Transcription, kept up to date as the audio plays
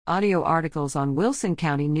Audio articles on Wilson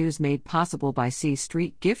County News made possible by C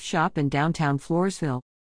Street Gift Shop in downtown Floresville.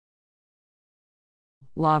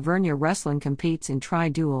 La Vernia Wrestling competes in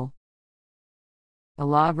Tri-Dual. The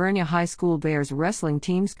La Vernia High School Bears wrestling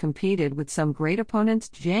teams competed with some great opponents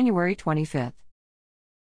January 25.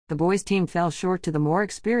 The boys' team fell short to the more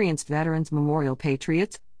experienced Veterans Memorial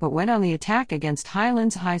Patriots, but went on the attack against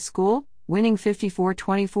Highlands High School, winning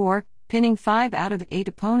 54-24, pinning 5 out of 8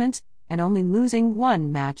 opponents, and only losing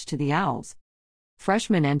 1 match to the Owls.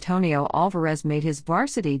 Freshman Antonio Alvarez made his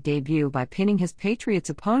varsity debut by pinning his Patriots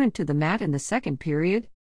opponent to the mat in the second period.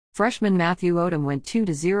 Freshman Matthew Odom went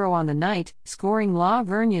 2-0 on the night, scoring La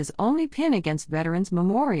Vernia's only pin against Veterans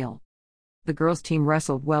Memorial. The girls' team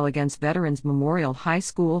wrestled well against Veterans Memorial High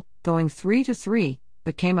School, going 3-3,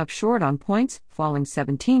 but came up short on points, falling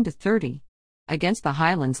 17-30. Against the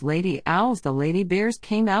Highlands Lady Owls, the Lady Bears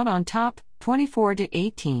came out on top,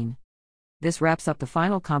 24-18. This wraps up the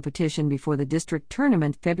final competition before the district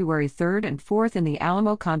tournament February 3rd and 4th in the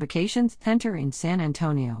Alamo Convocation Center in San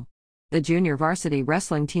Antonio. The junior varsity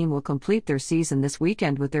wrestling team will complete their season this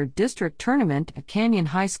weekend with their district tournament at Canyon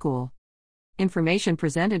High School. Information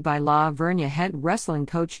presented by La Vernia head wrestling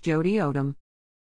coach Jody Odom.